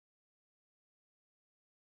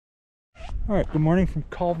All right, good morning from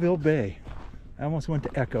Callvile Bay. I almost went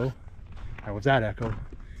to Echo. I was at Echo,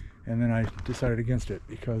 and then I decided against it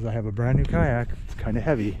because I have a brand new kayak. It's kind of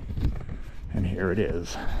heavy, and here it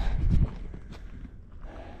is.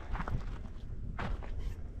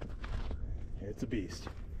 It's a beast.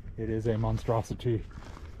 It is a monstrosity.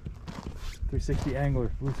 360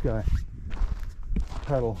 angler, Blue Sky,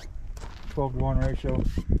 pedal, 12:1 ratio,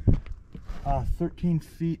 13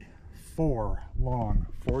 feet 4 long,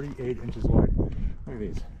 48 inches wide. Look at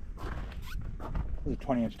these. These are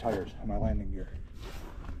 20-inch tires on my landing gear.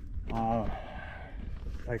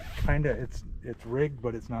 It's rigged,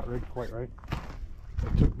 but it's not rigged quite right.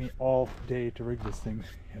 It took me all day to rig this thing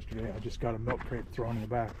yesterday. I just got a milk crate thrown in the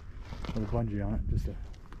back with a bungee on it, just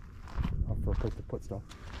for a place to put stuff.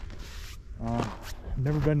 I've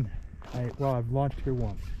launched here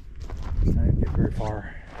once. I didn't get very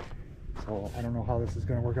far, so I don't know how this is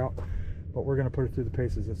going to work out, but we're going to put it through the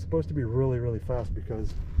paces. It's supposed to be really, really fast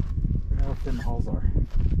because look how thin the hulls are.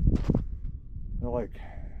 They're like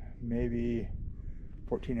maybe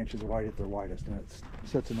 14 inches wide at their widest, and it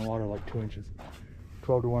sits in the water like 2 inches.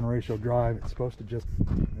 12:1 ratio drive. It's supposed to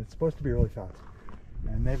be really fast,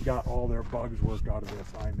 and they've got all their bugs worked out of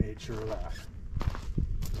this. I made sure of that.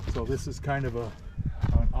 So this is kind of an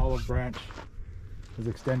olive branch is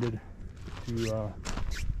extended to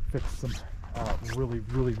fix some really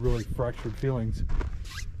fractured feelings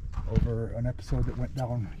over an episode that went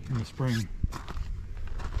down in the spring,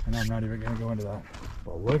 and I'm not even going to go into that.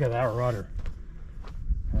 But look at that rudder,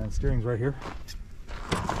 and steering's right here.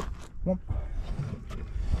 Whoop.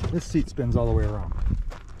 This seat spins all the way around.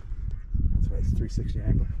 That's why it's 360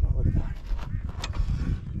 angle. Oh, look at that.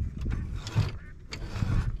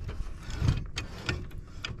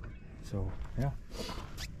 So yeah,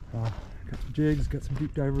 got some jigs, got some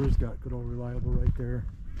deep divers, got good old Reliable right there.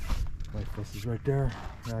 Life vest is right there.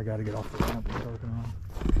 Now I got to get off the ramp and start looking around.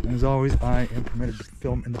 And as always, I am permitted to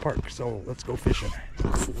film in the park, so let's go fishing.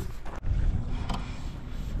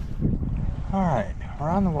 All right, we're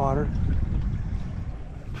on the water.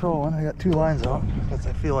 Trolling. I got 2 lines out because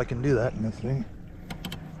I feel I can do that in this thing.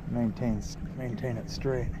 Maintain it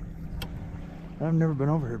straight. I've never been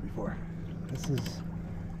over here before. This is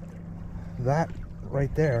that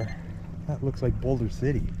right there. That looks like Boulder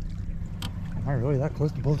City. Am I really that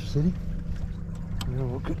close to Boulder City?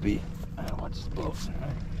 Well, it could be. I don't watch this boat.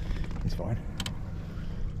 It's fine.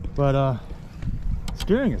 But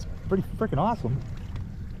steering is pretty freaking awesome.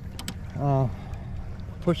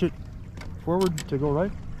 Push it forward to go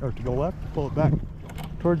right, or to go left, pull it back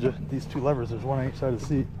towards you. These 2 levers, there's one on each side of the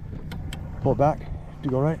seat. Pull it back to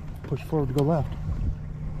go right, push forward to go left.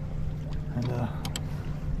 And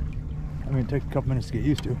I mean, it takes a couple minutes to get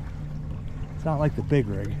used to. It's not like the big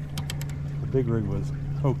rig. The big rig was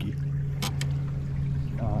hokey.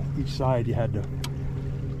 Each side you had to,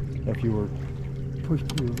 if you were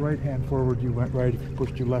pushed your right hand forward, you went right. If you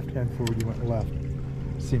pushed your left hand forward, you went left.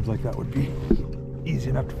 Seems like that would be easy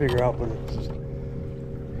enough to figure out, but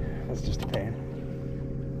it's just a pain.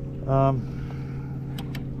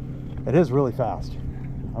 It is really fast.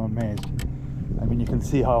 I'm amazed. I mean, you can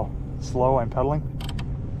see how slow I'm pedaling.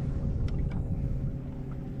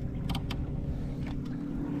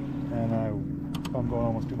 And I'm going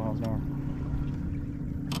almost 2 miles an hour.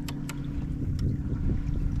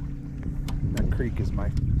 That creak is my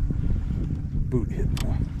boot hitting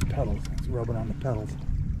the pedals. It's rubbing on the pedals.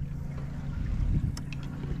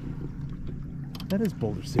 That is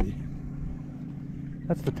Boulder City.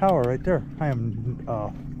 That's the tower right there. I am,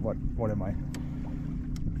 what am I?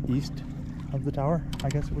 East of the tower, I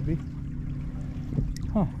guess it would be.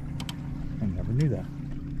 Huh. I never knew that.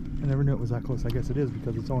 I never knew it was that close. I guess it is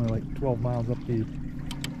because it's only like 12 miles up the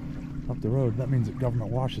road. That means that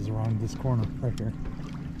government washes around this corner right here.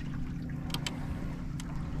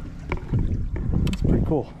 It's pretty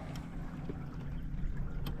cool.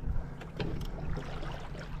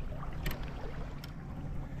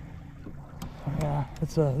 Yeah,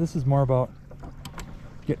 this is more about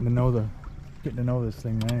getting to know this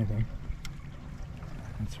thing than anything.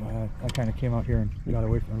 That's why I kind of came out here and got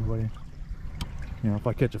away from everybody. You know, if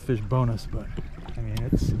I catch a fish, bonus, but I mean,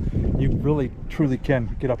 you really truly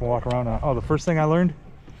can get up and walk around. Oh, the first thing I learned,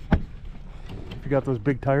 if you got those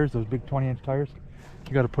big tires, those big 20-inch tires,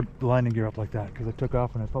 you got to put the landing gear up like that, because I took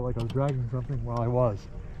off and I felt like I was dragging something. Well, I was.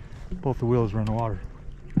 Both the wheels were in the water.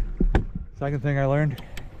 Second thing I learned,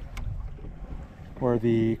 where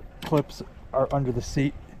the clips are under the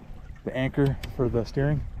seat, the anchor for the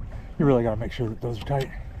steering, you really got to make sure that those are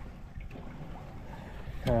tight.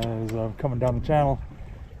 As I'm coming down the channel,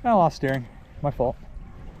 I lost steering. My fault.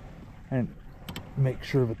 And make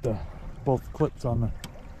sure that both clips on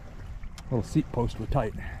little seat posts were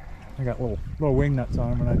tight. I got little wing nuts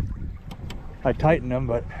on them, and I tightened them,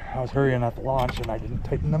 but I was hurrying at the launch and I didn't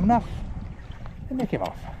tighten them enough, and they came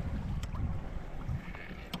off.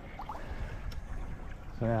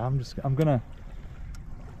 So yeah, I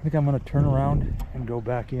think I'm gonna turn around and go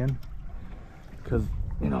back in, because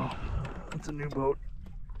you know it's a new boat,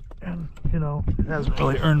 and you know it hasn't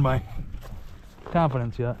really earned my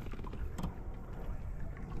confidence yet.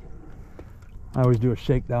 I always do a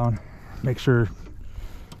shakedown, make sure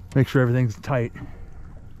everything's tight,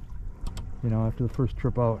 you know, after the first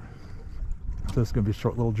trip out. So this is gonna be a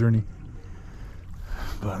short little journey,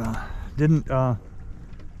 but I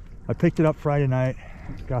picked it up Friday night,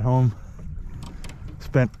 got home,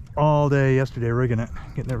 spent all day yesterday rigging it,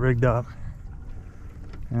 getting it rigged up,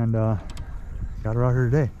 and got her out here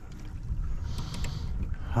today.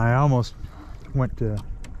 I almost went to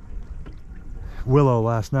Willow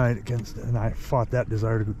last night and I fought that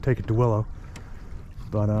desire to take it to Willow,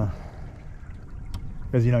 but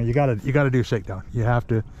because you know you gotta do a shakedown. You have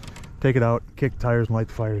to take it out, kick tires and light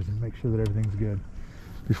the fires and make sure that everything's good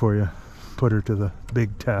before you put her to the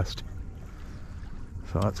big test.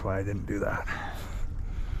 So that's why I didn't do that.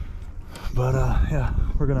 But yeah,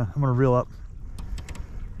 I'm gonna reel up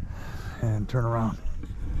and turn around.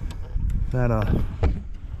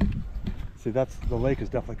 See, the lake is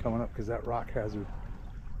definitely coming up, because that rock hazard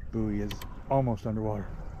buoy is almost underwater.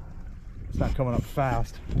 It's not coming up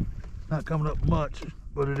fast, not coming up much,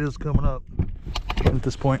 but it is coming up. And at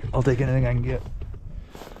this point, I'll take anything I can get.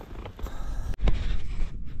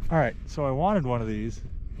 All right, so I wanted one of these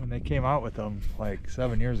when they came out with them like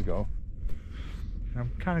 7 years ago. And I'm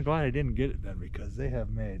kind of glad I didn't get it then, because they have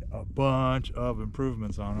made a bunch of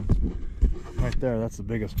improvements on them. Right there, that's the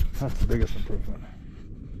biggest improvement.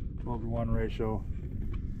 12-to-1 ratio,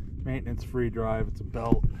 maintenance-free drive. It's a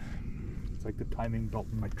belt. It's like the timing belt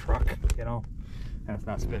in my truck, you know, and it's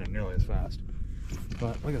not spinning nearly as fast.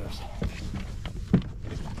 But look at this.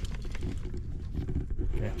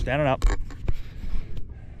 Okay, I'm standing up.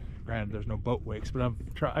 Granted, there's no boat wakes, but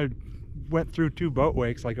I went through 2 boat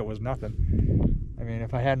wakes like it was nothing. I mean,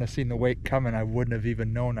 if I hadn't have seen the wake coming, I wouldn't have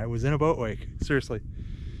even known I was in a boat wake. Seriously.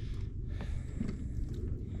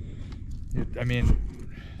 I mean,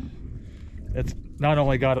 it's not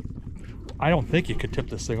only got it, I don't think you could tip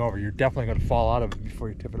this thing over. You're definitely going to fall out of it before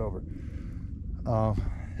you tip it over.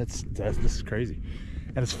 This is crazy,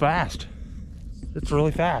 and it's fast. It's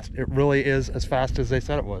really fast. It really is as fast as they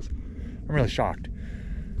said it was. I'm really shocked.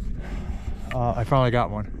 I finally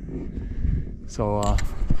got one, so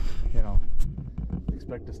you know,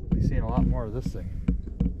 expect to be seeing a lot more of this thing.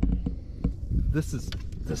 This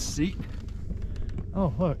seat.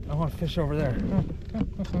 Oh look, I want to fish over there.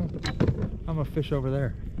 I'm a fish over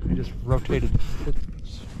there. I just rotated.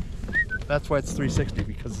 That's why it's 360,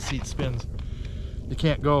 because the seat spins. You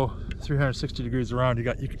can't go 360 degrees around.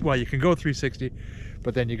 Well, you can go 360,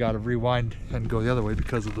 but then you got to rewind and go the other way,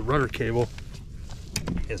 because of the rudder cable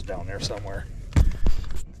is down there somewhere.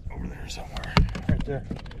 Over there somewhere. Right there.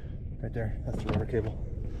 Right there. That's the rudder cable.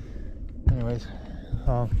 Anyways,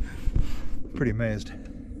 pretty amazed.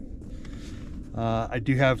 I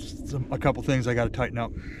do have a couple things I got to tighten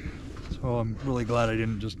up, so I'm really glad I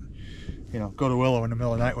didn't just, you know, go to Willow in the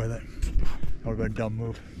middle of the night with it. That would have been a dumb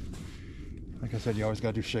move. Like I said, you always got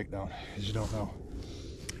to do shakedown, because you don't know.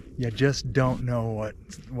 You just don't know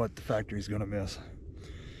what the factory's going to miss.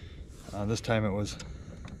 This time it was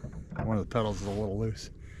one of the pedals is a little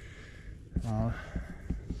loose. So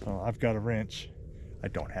I've got a wrench. I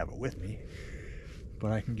don't have it with me,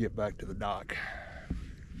 but I can get back to the dock.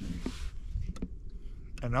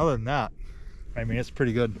 And other than that, I mean, it's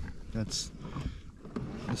pretty good.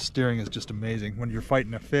 The steering is just amazing. When you're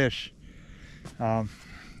fighting a fish,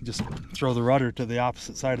 just throw the rudder to the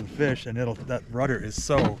opposite side of the fish, and that rudder is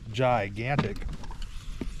so gigantic.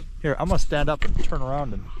 Here, I'm gonna stand up and turn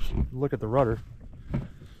around and look at the rudder.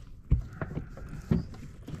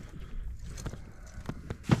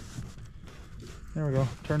 There we go,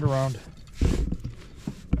 turned around.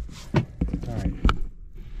 All right.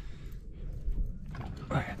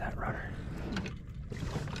 Look at that rudder.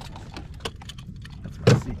 That's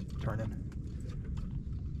my seat turning.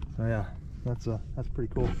 So yeah, that's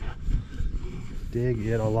pretty cool. Dig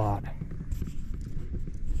it a lot.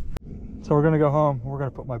 So we're gonna go home. We're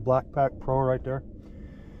gonna put my Black Pack Pro right there,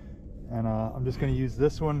 and I'm just gonna use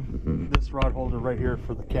this rod holder right here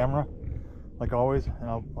for the camera, like always, and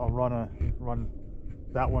I'll run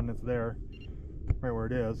that one that's there right where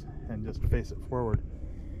it is, and just face it forward.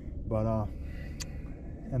 But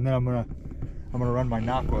and then I'm gonna run my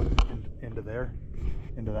Nakwa into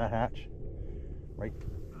that hatch right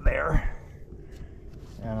there,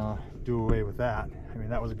 and do away with that. I mean,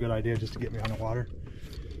 that was a good idea just to get me on the water,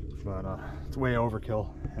 but it's way overkill,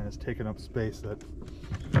 and it's taking up space that,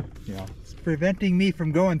 you know, it's preventing me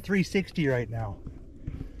from going 360 right now.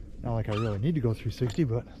 Not like I really need to go 360,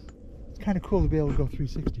 but it's kind of cool to be able to go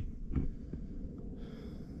 360.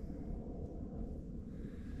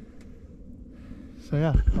 So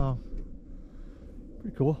yeah,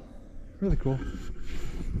 pretty cool, really cool.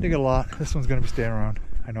 Dig it a lot. This one's going to be staying around.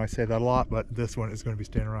 I know I say that a lot, but this one is going to be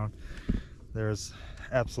staying around. There's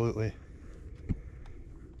absolutely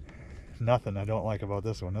nothing I don't like about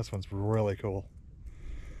this one. This one's really cool.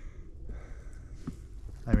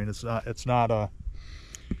 I mean, it's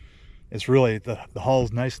really, the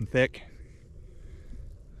hull's nice and thick.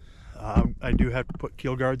 I do have to put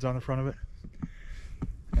keel guards on the front of it,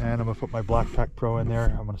 and I'm gonna put my Black Pack Pro in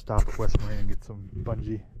there. I'm gonna stop at West Marine and get some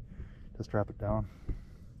bungee to strap it down.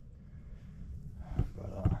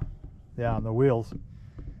 But yeah, on the wheels,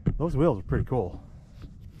 those wheels are pretty cool.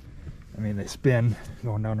 I mean, they spin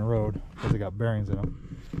going down the road because they got bearings in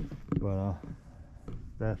them. But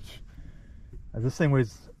this thing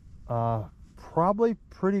weighs probably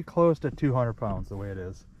pretty close to 200 pounds the way it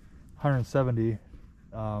is. 170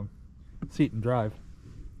 seat and drive,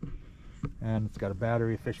 and it's got a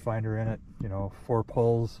battery, fish finder in it, you know, 4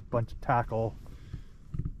 poles, bunch of tackle,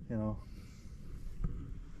 you know.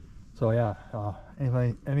 So yeah,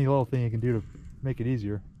 any little thing you can do to make it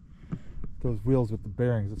easier. Those wheels with the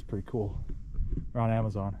bearings, it's pretty cool. They're on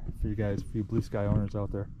Amazon for you guys, for you Blue Sky owners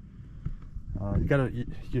out there.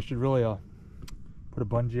 You should really put a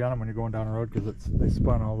bungee on them when you're going down the road, because they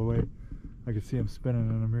spun all the way. I can see them spinning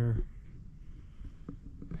in the mirror.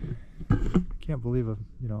 Can't believe it.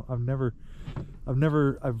 You know, I've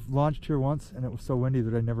launched here once, and it was so windy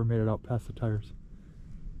that I never made it out past the tires.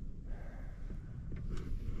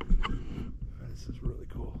 This is really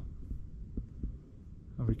cool.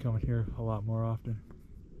 I'll be coming here a lot more often.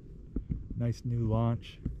 Nice new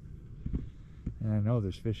launch, and I know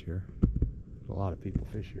there's fish here. There's a lot of people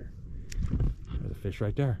fish here. There's a fish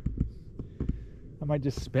right there. I might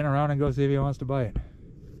just spin around and go see if he wants to bite.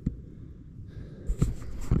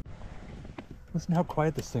 Listen how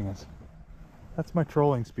quiet this thing is. That's my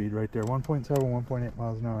trolling speed right there, 1.7, 1.8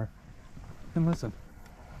 miles an hour. And listen.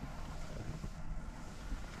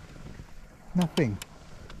 Nothing.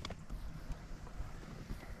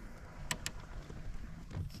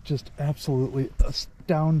 It's just absolutely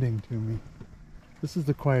astounding to me. This is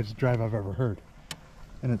the quietest drive I've ever heard.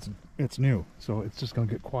 And it's new, so it's just gonna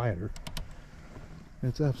get quieter.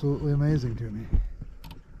 It's absolutely amazing to me.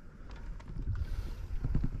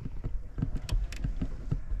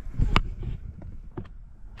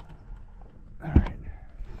 Alright.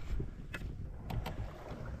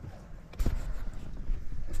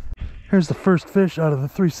 Here's the first fish out of the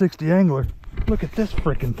 360 angler. Look at this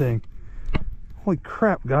frickin' thing. Holy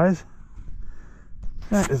crap, guys.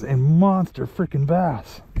 That is a monster frickin'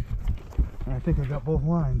 bass. And I think I got both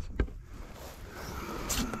lines.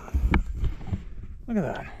 Look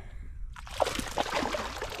at that.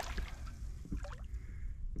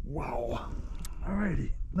 Wow.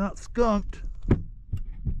 Alrighty. Not skunked.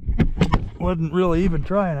 Wasn't really even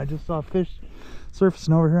trying. I just saw fish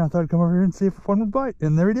surfacing over here. I thought I'd come over here and see if one would bite.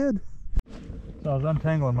 And there he did. So I was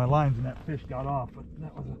untangling my lines and that fish got off. But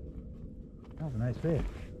that was a nice fish.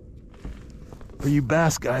 For you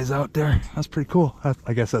bass guys out there, that's pretty cool.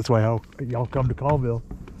 I guess that's why y'all come to Callville.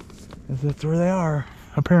 That's where they are,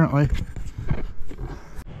 apparently.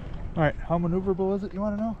 Alright, how maneuverable is it, you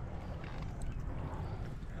want to know?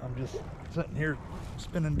 I'm just sitting here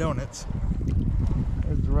spinning donuts.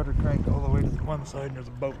 There's the rudder crank all the way to the one side, and there's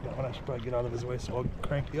a boat going. I should probably get out of his way, so I'll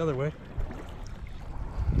crank the other way.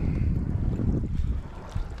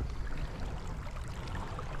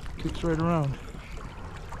 Kicks right around.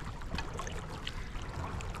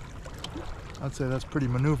 I'd say that's pretty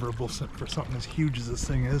maneuverable for something as huge as this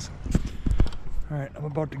thing is. Alright, I'm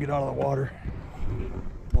about to get out of the water.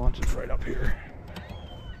 Launch it right up here.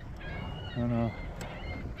 And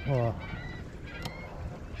we'll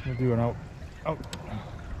do an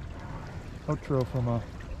outro from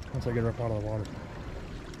once I get up out of the water.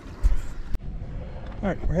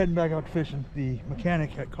 Alright, we're heading back out fishing. The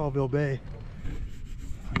mechanic at Callvile Bay,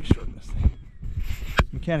 let me shorten this thing.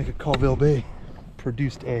 Mechanic at Callvile Bay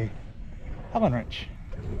produced a Allen wrench.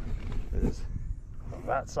 It is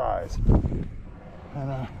that size.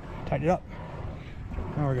 And tighten it up.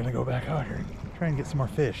 Now we're gonna go back out here and try and get some more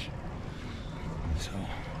fish. So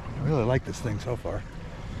I really like this thing so far.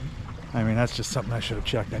 I mean, that's just something I should have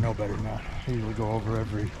checked. I know better than that. I usually go over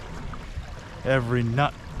every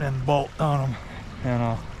nut and bolt on them. And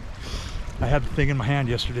I had the thing in my hand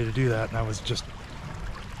yesterday to do that, and I was just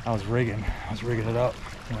I was rigging it up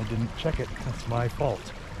and I didn't check it. That's my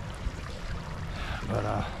fault. But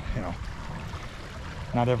you know,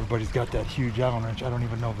 not everybody's got that huge Allen wrench. I don't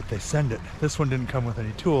even know if they send it. This one didn't come with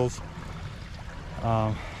any tools,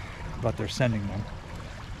 but they're sending them.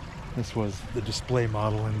 This was the display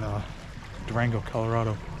model in Durango,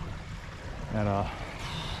 Colorado at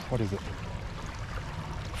what is it?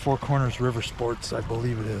 Four Corners River Sports, I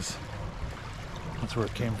believe it is. That's where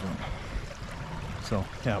it came from. So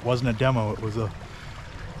yeah, it wasn't a demo, it was a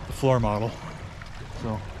floor model.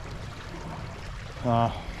 So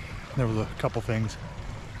there was a couple things.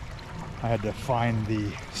 I had to find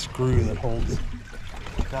the screw that holds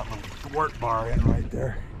that little thwart bar in right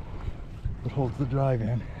there, that holds the drive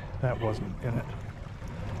in. That wasn't in it.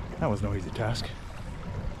 That was no easy task.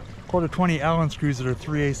 1/4-20 Allen screws that are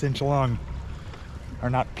 3/8 inch long are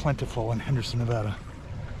not plentiful in Henderson, Nevada.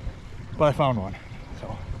 But I found one,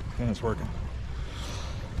 so, and it's working.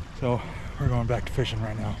 So we're going back to fishing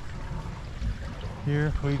right now.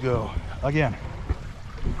 Here we go again.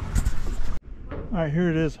 All right,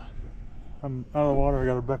 here it is. I'm out of the water. I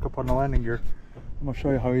got to back up on the landing gear. I'm gonna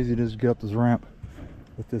show you how easy it is to get up this ramp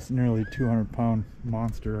with this nearly 200-pound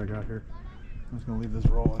monster I got here. I'm just gonna leave this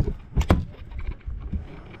rolling.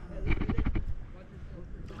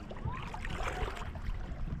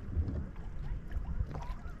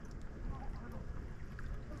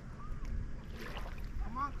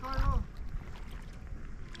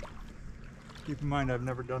 Keep in mind, I've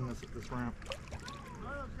never done this at this ramp.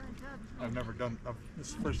 This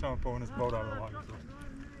is the first time I'm pulling this boat out of the water. So.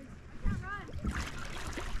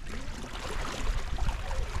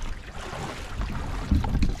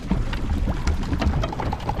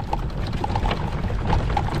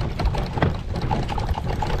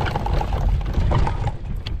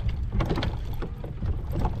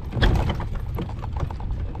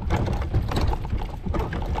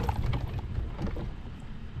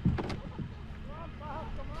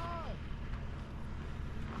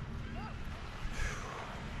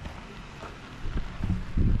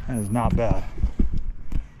 That is not bad.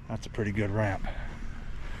 That's a pretty good ramp.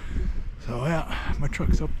 So yeah, my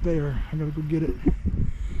truck's up there. I gotta go get it.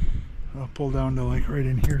 I'll pull down to like right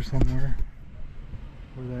in here somewhere.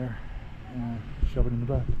 Over there. And shove it in the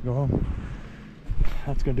back. Go home.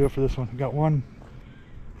 That's gonna do it for this one. Got one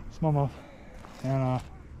smallmouth. And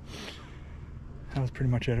that was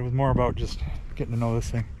pretty much it. It was more about just getting to know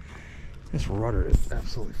this thing. This rudder is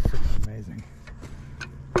absolutely freaking amazing.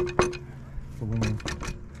 It's aluminum.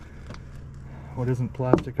 What isn't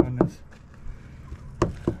plastic on this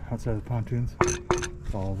outside the pontoons?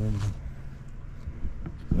 It's all aluminum.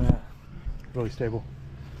 Yeah, really stable,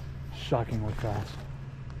 shockingly fast.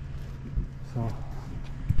 So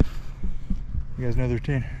you guys know the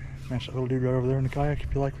routine. Smash that little dude right over there in the kayak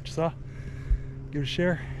if you like what you saw. Give it a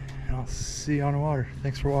share, and I'll see you on the water.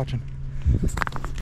 Thanks for watching.